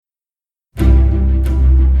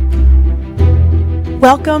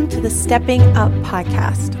Welcome to the Stepping Up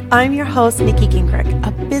podcast. I'm your host, Nikki Gingrich, a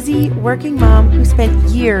busy working mom who spent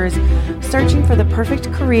years searching for the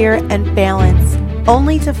perfect career and balance,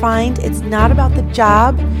 only to find it's not about the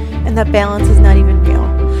job and that balance is not even real.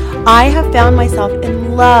 I have found myself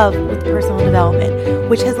in love with personal development,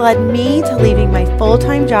 which has led me to leaving my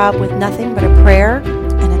full-time job with nothing but a prayer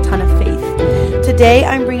and a ton of faith. Today,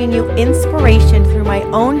 I'm bringing you inspiration through my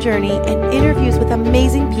own journey and interviews with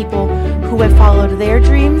amazing people who have followed their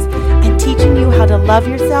dreams and teaching you how to love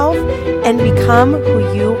yourself and become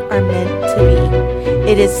who you are meant to be.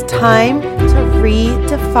 It is time to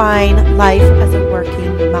redefine life as a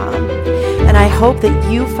working mom. And I hope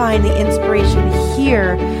that you find the inspiration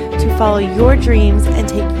here to follow your dreams and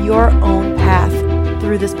take your own path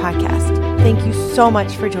through this podcast. Thank you so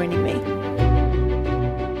much for joining me.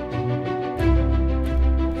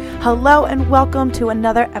 Hello and welcome to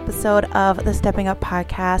another episode of the Stepping Up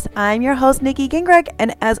podcast. I'm your host, Nikki Gingrich,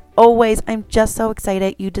 and as always, I'm just so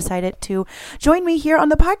excited you decided to join me here on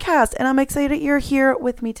the podcast, and I'm excited you're here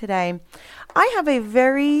with me today. I have a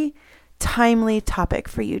very timely topic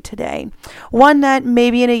for you today. One that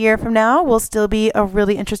maybe in a year from now will still be a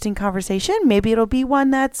really interesting conversation. Maybe it'll be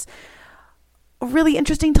one that's really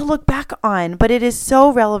interesting to look back on, but it is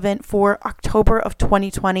so relevant for October of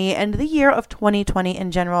 2020 and the year of 2020 in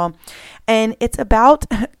general. And it's about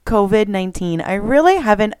COVID-19. I really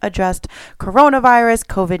haven't addressed coronavirus,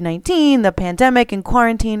 COVID-19, the pandemic and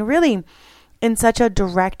quarantine really in such a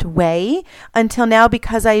direct way until now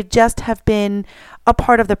because I just have been a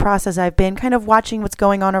part of the process. I've been kind of watching what's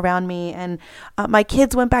going on around me, and my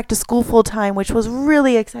kids went back to school full time, which was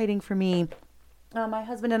really exciting for me. My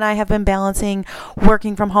husband and I have been balancing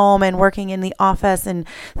working from home and working in the office, and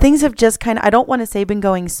things have just kind of, I don't want to say been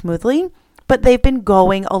going smoothly, but they've been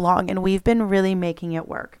going along and we've been really making it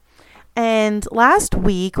work. And last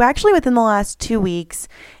week, actually within the last 2 weeks,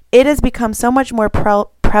 it has become so much more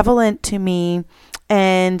prevalent to me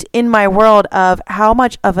and in my world of how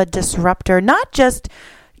much of a disruptor, not just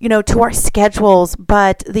to our schedules,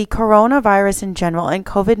 but the coronavirus in general and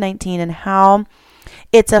COVID-19 and how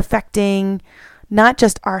it's affecting not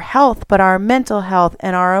just our health, but our mental health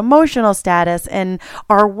and our emotional status and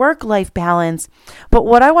our work-life balance. But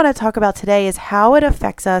what I want to talk about today is how it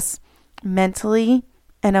affects us mentally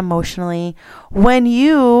and emotionally when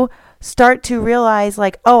you start to realize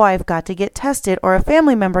like, oh, I've got to get tested, or a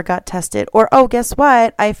family member got tested, or, oh, guess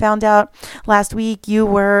what? I found out last week you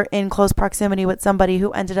were in close proximity with somebody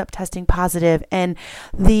who ended up testing positive. And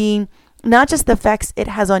not just the effects it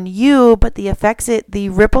has on you, but the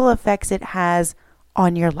ripple effects it has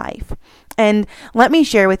on your life. And let me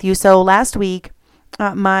share with you. So last week,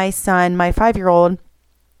 my son, my 5-year-old,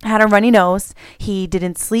 had a runny nose. He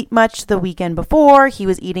didn't sleep much the weekend before. He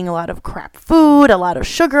was eating a lot of crap food, a lot of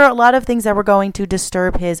sugar, a lot of things that were going to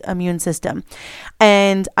disturb his immune system.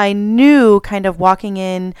 And I knew kind of walking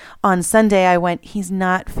in on Sunday, I went, he's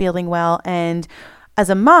not feeling well. And as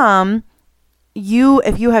a mom,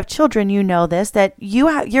 if you have children, you know this, that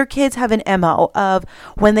your kids have an MO of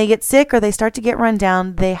when they get sick or they start to get run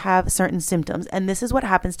down, they have certain symptoms. And this is what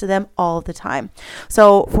happens to them all the time.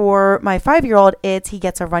 So for my 5-year-old, he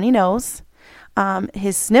gets a runny nose.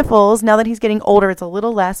 His sniffles, now that he's getting older, it's a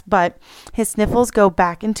little less, but his sniffles go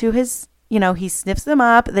back into his, he sniffs them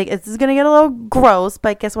up. This is going to get a little gross,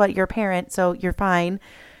 but guess what? You're a parent, so you're fine.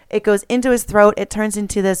 It goes into his throat. It turns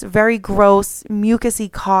into this very gross, mucusy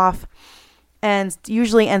cough, and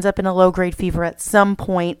usually ends up in a low-grade fever at some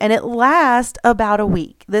point, and it lasts about a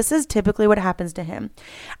week. This is typically what happens to him.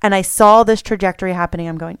 And I saw this trajectory happening.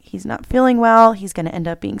 I'm going, he's not feeling well. He's going to end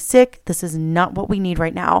up being sick. This is not what we need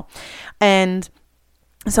right now. And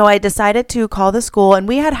so I decided to call the school, and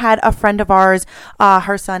we had a friend of ours,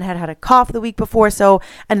 her son had a cough the week before,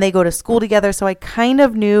 and they go to school together, so I kind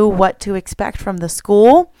of knew what to expect from the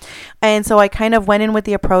school. And so I kind of went in with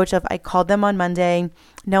the approach of I called them on Monday,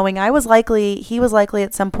 knowing he was likely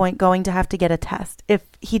at some point going to have to get a test if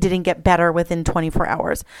he didn't get better within 24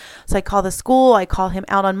 hours. So I call the school, I call him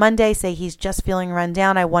out on Monday, say he's just feeling run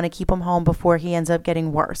down. I want to keep him home before he ends up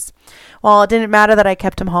getting worse. Well, it didn't matter that I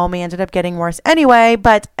kept him home. He ended up getting worse anyway,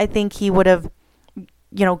 but I think he would have,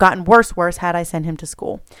 gotten worse had I sent him to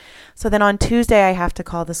school. So then on Tuesday, I have to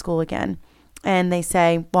call the school again. And they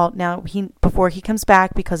say, well, now before he comes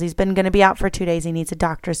back, because he's been going to be out for 2 days, he needs a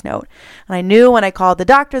doctor's note. And I knew when I called the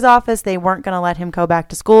doctor's office, they weren't going to let him go back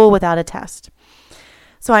to school without a test.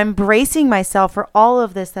 So I'm bracing myself for all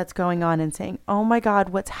of this that's going on and saying, oh my God,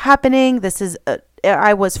 what's happening?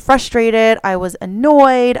 I was frustrated. I was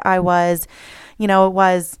annoyed.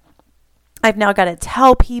 I've now got to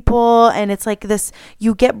tell people, and it's like this,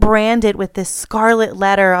 you get branded with this scarlet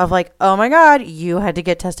letter of like, oh my God, you had to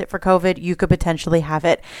get tested for COVID. You could potentially have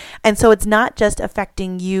it. And so it's not just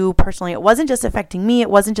affecting you personally. It wasn't just affecting me. It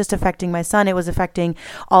wasn't just affecting my son. It was affecting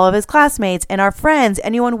all of his classmates and our friends,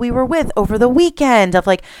 anyone we were with over the weekend of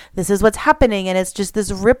like, this is what's happening. And it's just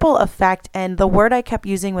this ripple effect. And the word I kept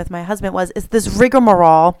using with my husband was, it's this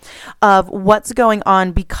rigmarole of what's going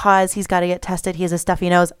on because he's got to get tested. He has a stuffy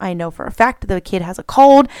nose. I know for a fact the kid has a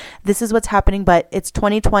cold. This is what's happening, but it's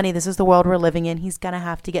 2020. This is the world we're living in. He's going to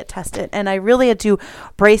have to get tested. And I really had to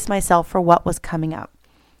brace myself for what was coming up.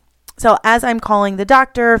 So as I'm calling the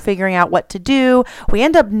doctor, figuring out what to do, we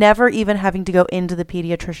end up never even having to go into the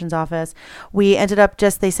pediatrician's office. We ended up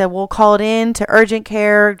they said, we'll call it in to urgent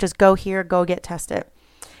care. Just go here, go get tested.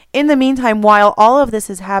 In the meantime, while all of this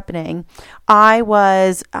is happening, I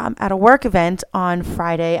was at a work event on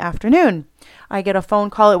Friday afternoon. I get a phone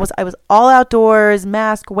call. I was all outdoors,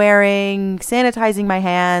 mask wearing, sanitizing my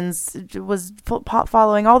hands, was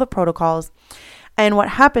following all the protocols. And what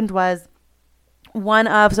happened was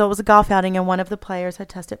so it was a golf outing, and one of the players had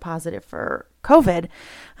tested positive for COVID.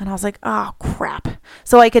 And I was like, oh, crap.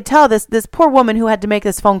 So I could tell this poor woman who had to make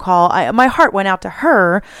this phone call, my heart went out to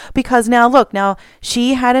her because now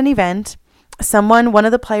she had an event. One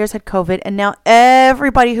of the players had COVID, and now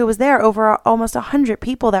everybody who was there, over almost 100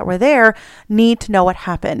 people that were there, need to know what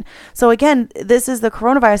happened. So again, this is the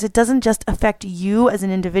coronavirus. It doesn't just affect you as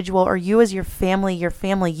an individual or you as your family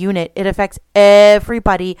unit. It affects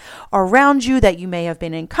everybody around you that you may have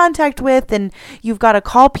been in contact with, and you've got to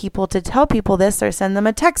call people to tell people this or send them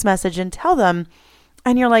a text message and tell them.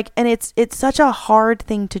 And you're like, and it's such a hard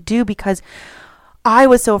thing to do because I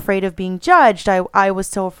was so afraid of being judged. I was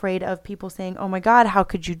so afraid of people saying, oh my God, how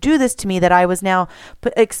could you do this to me? That I was now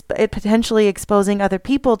potentially exposing other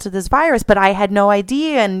people to this virus, but I had no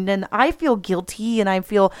idea. And I feel guilty, and I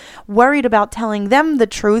feel worried about telling them the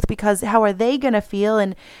truth because how are they going to feel?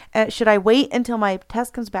 And should I wait until my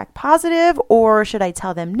test comes back positive, or should I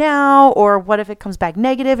tell them now? Or what if it comes back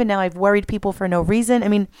negative and now I've worried people for no reason? I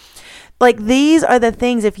mean, like, these are the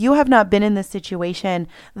things, if you have not been in this situation,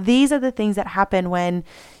 these are the things that happen when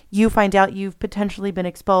you find out you've potentially been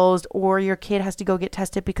exposed, or your kid has to go get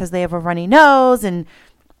tested because they have a runny nose. And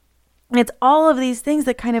it's all of these things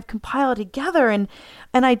that kind of compile together. And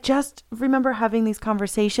I just remember having these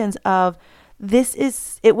conversations of,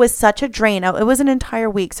 it was such a drain. It was an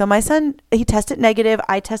entire week. So my son, he tested negative.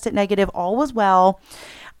 I tested negative. All was well.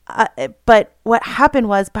 But what happened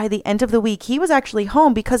was, by the end of the week, he was actually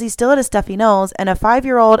home because he still had a stuffy nose, and a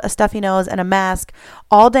 5-year-old, a stuffy nose, and a mask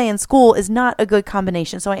all day in school is not a good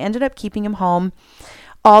combination. So I ended up keeping him home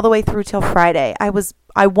all the way through till Friday.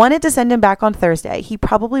 I wanted to send him back on Thursday. He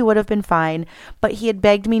probably would have been fine, but he had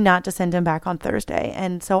begged me not to send him back on Thursday.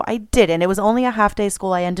 And so I didn't. It was only a half day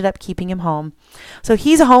school. I ended up keeping him home. So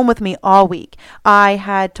he's home with me all week. I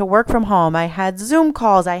had to work from home. I had Zoom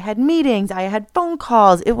calls. I had meetings. I had phone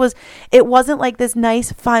calls. It wasn't like this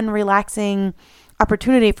nice, fun, relaxing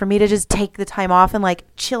opportunity for me to just take the time off and like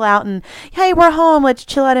chill out and, hey, we're home, let's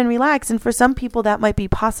chill out and relax. And for some people that might be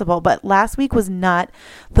possible, but last week was not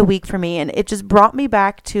the week for me. And it just brought me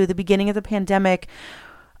back to the beginning of the pandemic,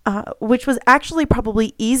 which was actually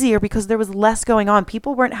probably easier because there was less going on.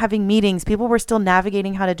 People weren't having meetings. People were still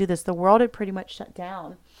navigating how to do this. The world had pretty much shut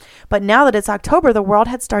down. But now that it's October, the world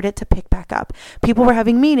had started to pick back up. People were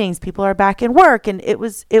having meetings. People are back in work, and it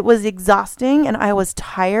was exhausting, and I was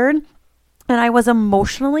tired. And I was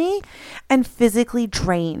emotionally and physically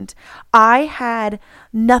drained. I had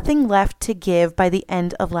nothing left to give by the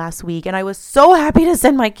end of last week. And I was so happy to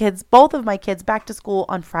send both of my kids back to school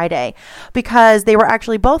on Friday, because they were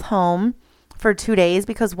actually both home for 2 days,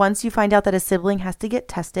 because once you find out that a sibling has to get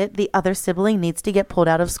tested, the other sibling needs to get pulled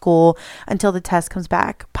out of school until the test comes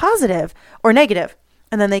back positive or negative.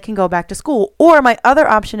 And then they can go back to school. Or my other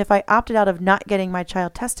option, if I opted out of not getting my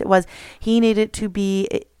child tested, was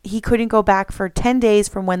he couldn't go back for 10 days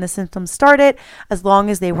from when the symptoms started, as long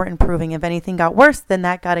as they were improving. If anything got worse, then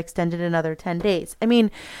that got extended another 10 days. I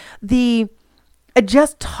mean,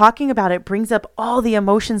 just talking about it brings up all the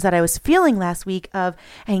emotions that I was feeling last week of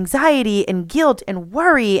anxiety and guilt and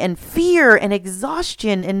worry and fear and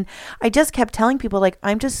exhaustion. And I just kept telling people, like,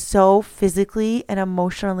 I'm just so physically and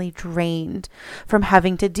emotionally drained from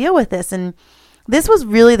having to deal with this. And this was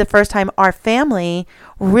really the first time our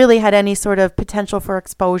really had any sort of potential for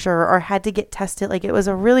exposure or had to get tested. Like, it was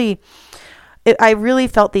I really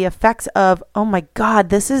felt the effects of, oh my God,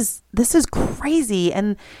 this is crazy.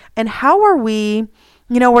 And how are we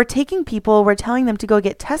We're taking people, we're telling them to go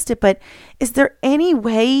get tested, but is there any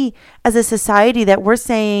way as a society that we're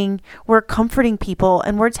saying we're comforting people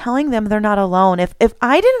and we're telling them they're not alone? If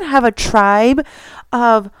I didn't have a tribe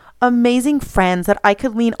of amazing friends that I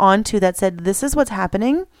could lean on to that said, this is what's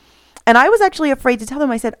happening. And I was actually afraid to tell them.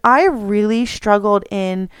 I said, I really struggled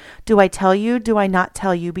in, do I tell you? Do I not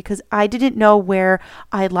tell you? Because I didn't know where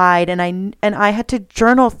I lied. And I had to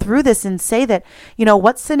journal through this and say that,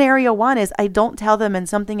 what scenario one is I don't tell them and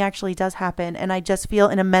something actually does happen. And I just feel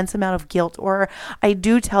an immense amount of guilt, or I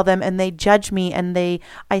do tell them and they judge me and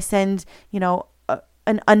I send,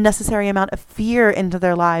 an unnecessary amount of fear into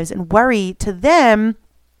their lives and worry to them.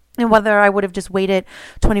 And whether I would have just waited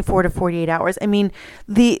 24 to 48 hours. I mean,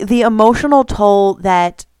 the emotional toll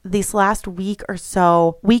that this last week or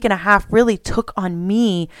so, week and a half really took on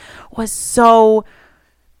me was so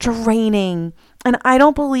draining. And I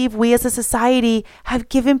don't believe we as a society have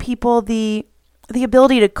given people the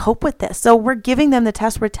ability to cope with this. So we're giving them the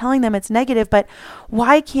test, we're telling them it's negative, but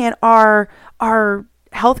why can't our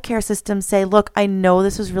healthcare systems say, look, I know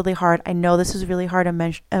this is really hard. I know this is really hard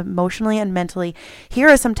emotionally and mentally. Here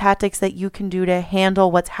are some tactics that you can do to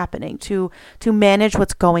handle what's happening, to manage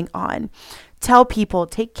what's going on. Tell people,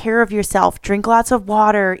 take care of yourself, drink lots of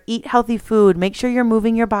water, eat healthy food, make sure you're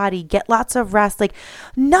moving your body, get lots of rest.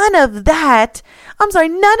 None of that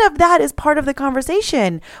is part of the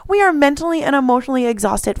conversation. We are mentally and emotionally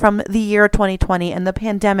exhausted from the year 2020 and the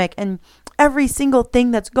pandemic and every single thing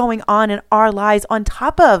that's going on in our lives on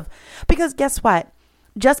top of, because guess what?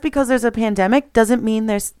 Just because there's a pandemic doesn't mean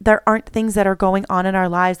there aren't things that are going on in our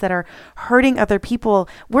lives that are hurting other people.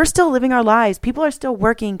 We're still living our lives. People are still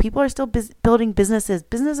working. People are still building businesses.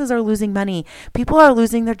 Businesses are losing money. People are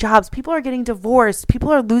losing their jobs. People are getting divorced. People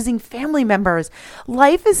are losing family members.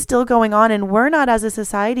 Life is still going on, and we're not as a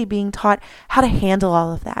society being taught how to handle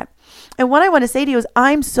all of that. And what I want to say to you is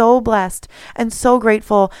I'm so blessed and so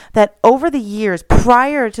grateful that over the years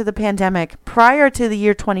prior to the pandemic, prior to the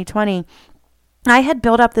year 2020, I had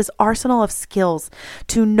built up this arsenal of skills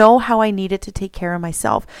to know how I needed to take care of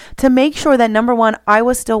myself, to make sure that number one, I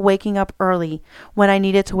was still waking up early when I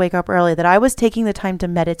needed to wake up early, that I was taking the time to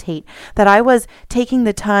meditate, that I was taking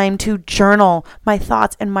the time to journal my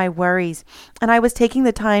thoughts and my worries. And I was taking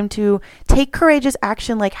the time to take courageous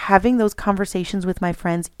action, like having those conversations with my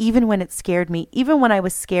friends, even when it scared me, even when I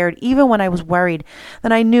was scared, even when I was worried,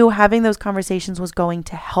 then I knew having those conversations was going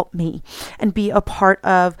to help me and be a part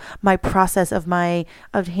of my process of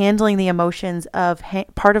handling the emotions, of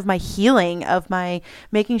part of my healing, of my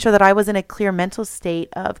making sure that I was in a clear mental state,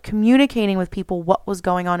 of communicating with people what was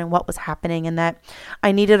going on and what was happening, and that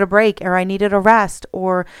I needed a break or I needed a rest,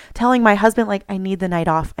 or telling my husband, I need the night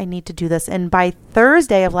off. I need to do this. And by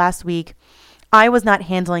Thursday of last week, I was not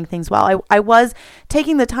handling things well. I was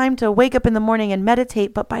taking the time to wake up in the morning and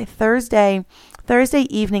meditate, but by Thursday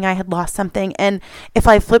evening, I had lost something. And if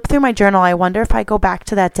I flip through my journal, I wonder if I go back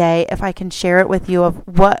to that day, if I can share it with you of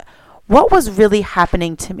what was really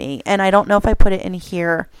happening to me. And I don't know if I put it in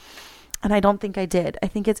here. And I don't think I did. I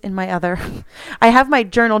think it's in my other. I have my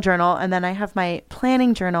journal, and then I have my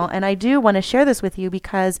planning journal. And I do want to share this with you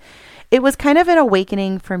because it was kind of an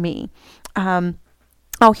awakening for me.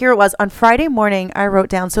 Here it was. On Friday morning, I wrote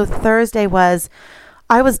down. So Thursday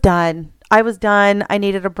I was done. I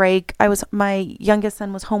needed a break. My youngest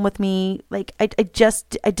son was home with me. I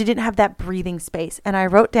didn't have that breathing space. And I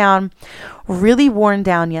wrote down, really worn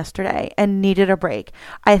down yesterday and needed a break.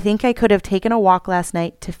 I think I could have taken a walk last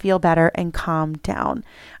night to feel better and calm down.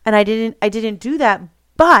 And I didn't do that,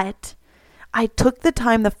 but I took the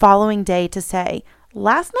time the following day to say,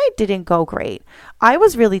 last night didn't go great. I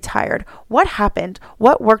was really tired. What happened?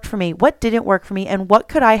 What worked for me? What didn't work for me? And what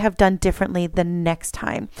could I have done differently the next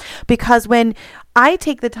time? Because when I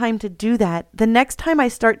take the time to do that, the next time I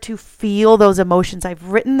start to feel those emotions,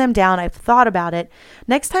 I've written them down, I've thought about it.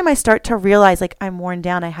 Next time I start to realize I'm worn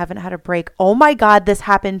down, I haven't had a break. Oh my God, this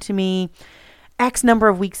happened to me X number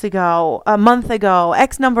of weeks ago, a month ago,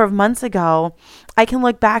 X number of months ago. I can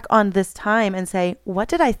look back on this time and say, what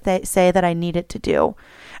did I say that I needed to do?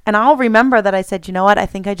 And I'll remember that I said, you know what? I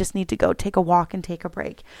think I just need to go take a walk and take a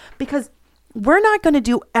break, because we're not going to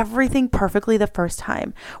do everything perfectly the first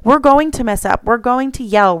time. We're going to mess up. We're going to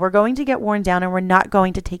yell. We're going to get worn down, and we're not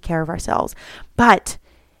going to take care of ourselves. But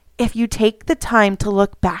if you take the time to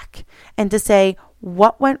look back and to say,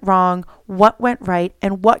 what went wrong, what went right,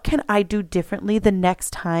 and what can I do differently the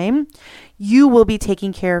next time, you will be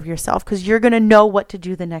taking care of yourself because you're going to know what to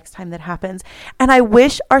do the next time that happens. And I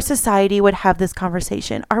wish our society would have this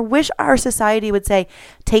conversation. I wish our society would say,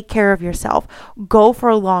 take care of yourself. Go for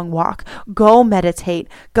a long walk. Go meditate.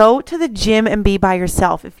 Go to the gym and be by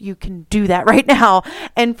yourself if you can do that right now.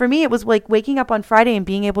 And for me, it was like waking up on Friday and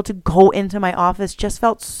being able to go into my office just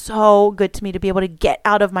felt so good to me to be able to get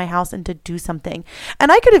out of my house and to do something.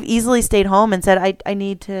 And I could have easily stayed home and said, I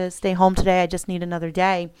need to stay home today. I just need another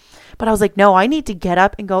day. But I was like, no, I need to get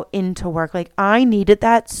up and go into work. Like I needed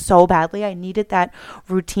that so badly. I needed that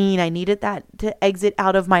routine. I needed that to exit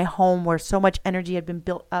out of my home where so much energy had been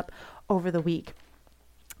built up over the week.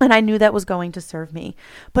 And I knew that was going to serve me.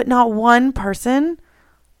 But not one person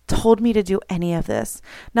told me to do any of this.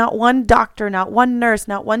 Not one doctor, not one nurse,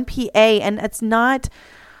 not one PA. And it's not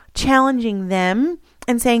challenging them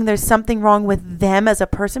and saying there's something wrong with them as a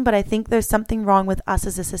person, but I think there's something wrong with us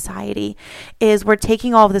as a society, is we're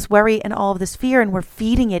taking all of this worry and all of this fear and we're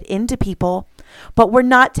feeding it into people, but we're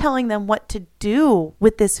not telling them what to do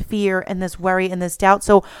with this fear and this worry and this doubt.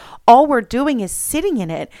 So all we're doing is sitting in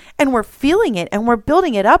it and we're feeling it and we're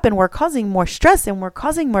building it up and we're causing more stress and we're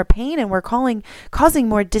causing more pain and we're causing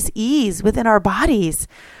more dis-ease within our bodies.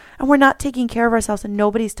 And we're not taking care of ourselves and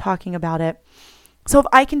nobody's talking about it. So if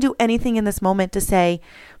I can do anything in this moment to say,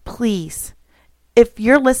 please, if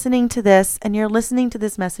you're listening to this and you're listening to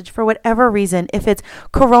this message for whatever reason, if it's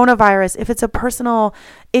coronavirus, if it's a personal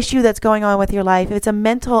issue that's going on with your life, if it's a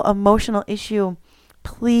mental, emotional issue,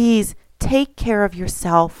 please take care of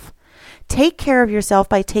yourself. Take care of yourself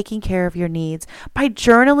by taking care of your needs, by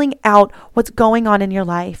journaling out what's going on in your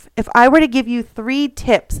life. If I were to give you 3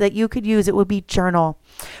 tips that you could use, it would be journal.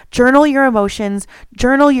 Journal your emotions,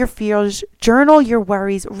 journal your fears, journal your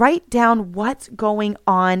worries. Write down what's going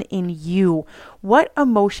on in you. What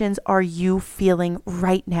emotions are you feeling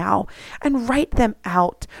right now? And write them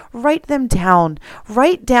out. Write them down.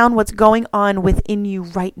 Write down what's going on within you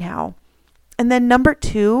right now. And then number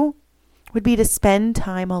 2 would be to spend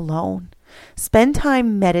time alone. Spend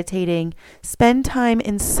time meditating, spend time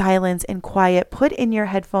in silence and quiet, put in your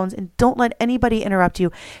headphones and don't let anybody interrupt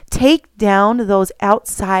you. Take down those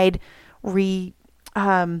outside noises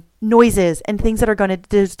and things that are going to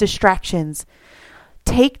distractions.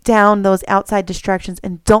 Take down those outside distractions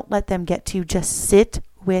and don't let them get to you. Just sit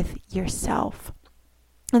with yourself.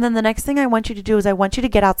 And then the next thing I want you to do is I want you to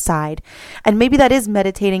get outside. And maybe that is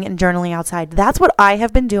meditating and journaling outside. That's what I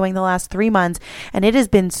have been doing the last 3 months. And it has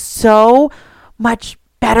been so much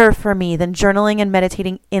better for me than journaling and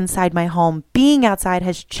meditating inside my home. Being outside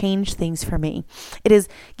has changed things for me. It is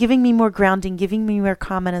giving me more grounding, giving me more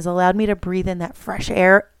calm, and has allowed me to breathe in that fresh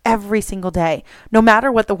air every single day. No matter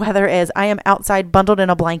what the weather is, I am outside bundled in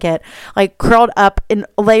a blanket, like curled up in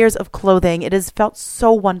layers of clothing. It has felt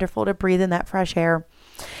so wonderful to breathe in that fresh air.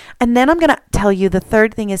 And then I'm going to tell you the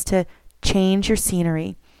third thing is to change your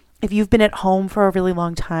scenery. If you've been at home for a really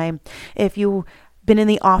long time, if you've been in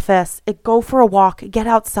the office, go for a walk, get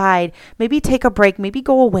outside, maybe take a break, maybe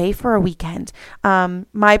go away for a weekend.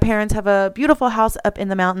 My parents have a beautiful house up in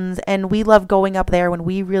the mountains and we love going up there when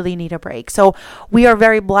we really need a break. So we are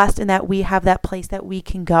very blessed in that we have that place that we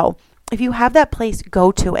can go. If you have that place,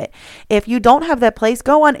 go to it. If you don't have that place,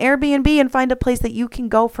 go on Airbnb and find a place that you can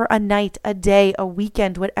go for a night, a day, a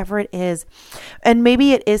weekend, whatever it is. And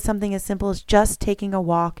maybe it is something as simple as just taking a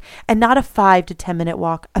walk, and not a 5 to 10 minute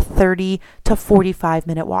walk, a 30 to 45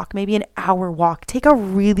 minute walk, maybe an hour walk. Take a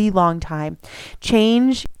really long time.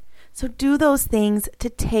 Change. So do those things to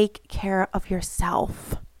take care of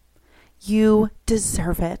yourself. You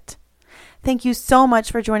deserve it. Thank you so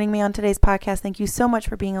much for joining me on today's podcast. Thank you so much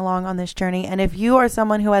for being along on this journey. And if you are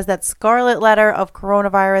someone who has that scarlet letter of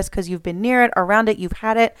coronavirus because you've been near it, around it, you've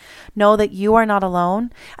had it, know that you are not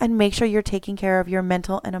alone, and make sure you're taking care of your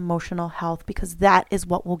mental and emotional health because that is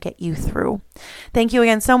what will get you through. Thank you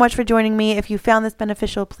again so much for joining me. If you found this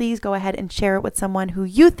beneficial, please go ahead and share it with someone who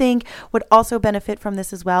you think would also benefit from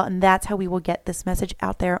this as well. And that's how we will get this message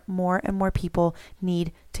out there. More and more people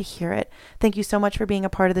need to hear it. Thank you so much for being a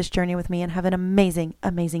part of this journey with me, and have an amazing,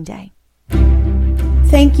 amazing day.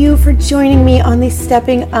 Thank you for joining me on the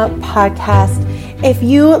Stepping Up podcast. If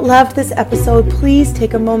you loved this episode, please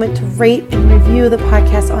take a moment to rate and review the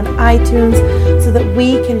podcast on iTunes so that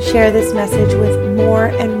we can share this message with more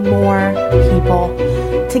and more people.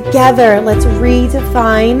 Together, let's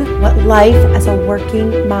redefine what life as a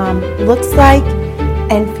working mom looks like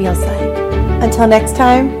and feels like. Until next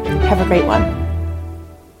time, have a great one.